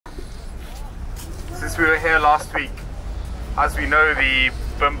since we were here last week. As we know, the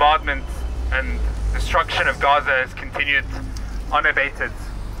bombardment and destruction of Gaza has continued unabated.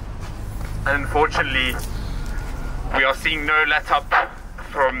 And unfortunately, we are seeing no let-up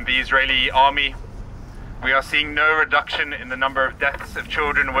from the Israeli army. We are seeing no reduction in the number of deaths of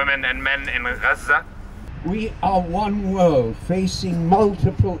children, women and men in Gaza. We are one world facing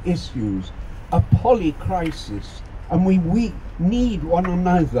multiple issues, a poly-crisis, and we need one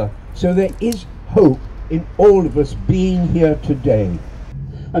another. So there is hope in all of us being here today.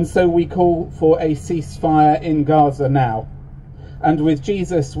 And so we call for a ceasefire in Gaza now. And with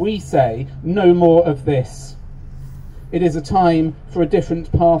Jesus we say, no more of this. It is a time for a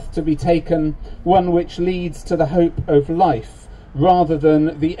different path to be taken, one which leads to the hope of life, rather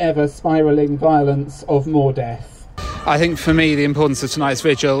than the ever-spiralling violence of more death. I think for me the importance of tonight's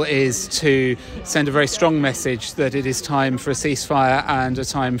vigil is to send a very strong message that it is time for a ceasefire and a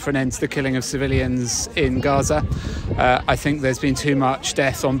time for an end to the killing of civilians in Gaza. I think there's been too much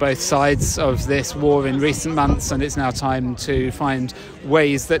death on both sides of this war in recent months, and it's now time to find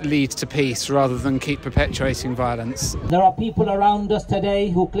ways that lead to peace rather than keep perpetuating violence. There are people around us today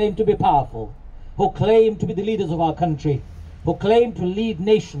who claim to be powerful, who claim to be the leaders of our country, who claim to lead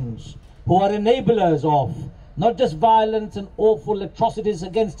nations, who are enablers of not just violence and awful atrocities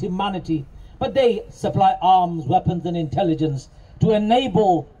against humanity, but they supply arms, weapons and intelligence to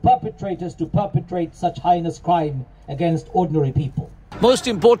enable perpetrators to perpetrate such heinous crime against ordinary people. Most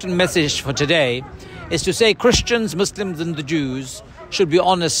important message for today is to say Christians, Muslims and the Jews should be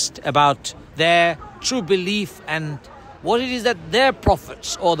honest about their true belief and what it is that their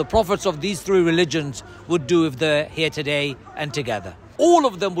prophets or the prophets of these three religions would do if they're here today and together. All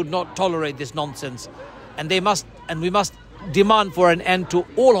of them would not tolerate this nonsense, and we must demand for an end to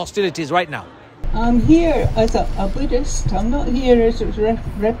all hostilities right now. I'm here as a Buddhist. I'm not here as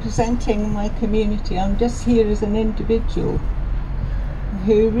representing my community. I'm just here as an individual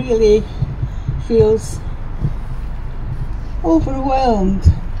who really feels overwhelmed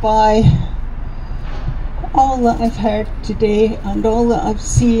by all that I've heard today and all that I've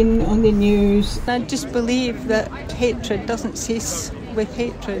seen on the news. I just believe that hatred doesn't cease with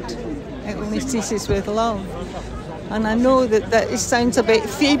hatred. It only ceases with love. And I know that it sounds a bit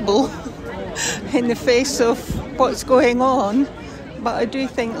feeble in the face of what's going on, but I do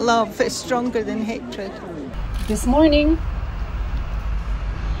think love is stronger than hatred. This morning,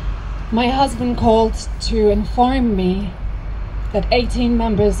 my husband called to inform me that 18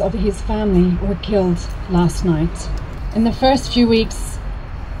 members of his family were killed last night. In the first few weeks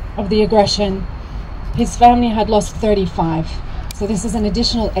of the aggression, his family had lost 35. So this is an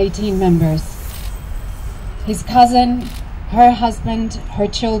additional 18 members. His cousin, her husband, her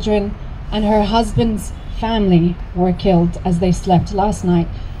children, and her husband's family were killed as they slept last night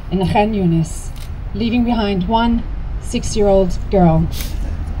in Khan Yunis, leaving behind one 6-year-old girl.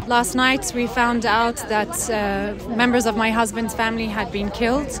 Last night we found out that members of my husband's family had been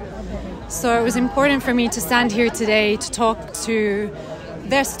killed. So it was important for me to stand here today to talk to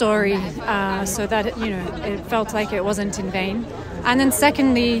their story so that it felt like it wasn't in vain. And then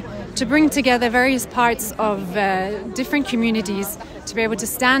secondly, to bring together various parts of different communities to be able to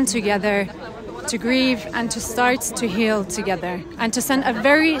stand together, to grieve and to start to heal together, and to send a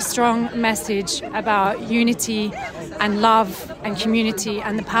very strong message about unity and love and community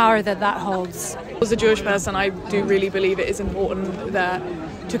and the power that holds. As a Jewish person, I do really believe it is important that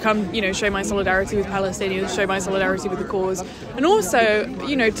to come, show my solidarity with Palestinians, show my solidarity with the cause. And also,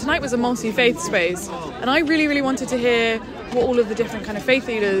 tonight was a multi-faith space, and I really, really wanted to hear what all of the different kind of faith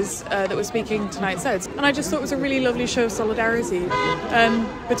leaders that were speaking tonight said. And I just thought it was a really lovely show of solidarity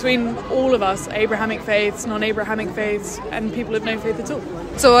between all of us, Abrahamic faiths, non-Abrahamic faiths, and people of no faith at all.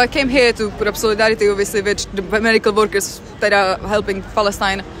 So I came here to put up solidarity, obviously, with the medical workers that are helping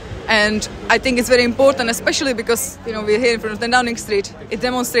Palestine. And I think it's very important, especially because, we're here in front of the Downing Street. It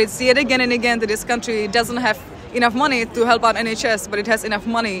demonstrates yet again and again that this country doesn't have enough money to help out NHS, but it has enough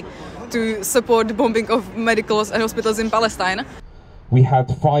money to support the bombing of medicals and hospitals in Palestine. We had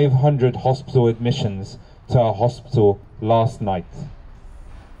 500 hospital admissions to our hospital last night.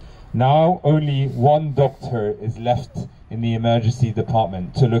 Now only one doctor is left in the emergency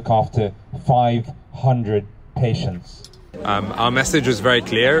department to look after 500 patients. Our message was very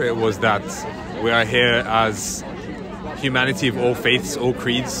clear. It was that we are here as humanity of all faiths, all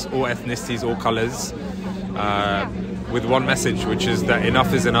creeds, all ethnicities, all colours, with one message, which is that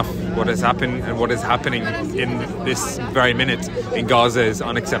enough is enough. What has happened and what is happening in this very minute in Gaza is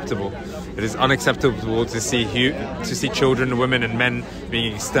unacceptable. It is unacceptable to see children, women and men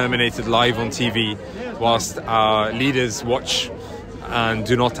being exterminated live on TV, whilst our leaders watch and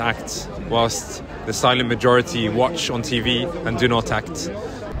do not act, whilst the silent majority watch on TV and do not act.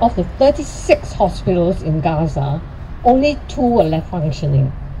 Of the 36 hospitals in Gaza, only 2 were left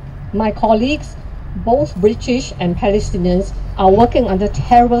functioning. My colleagues, both British and Palestinians, are working under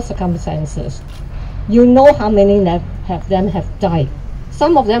terrible circumstances. You know how many of them have died.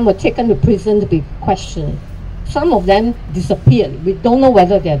 Some of them were taken to prison to be questioned. Some of them disappeared. We don't know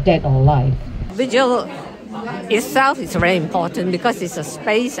whether they're dead or alive. Vigil itself is very important because it's a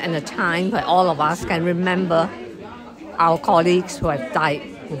space and a time where all of us can remember our colleagues who have died,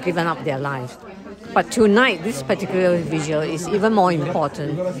 who've given up their lives. But tonight, this particular vigil is even more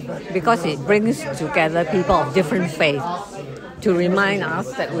important because it brings together people of different faiths to remind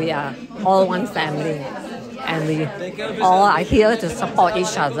us that we are all one family and we all are here to support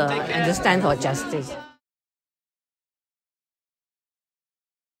each other and to stand for justice.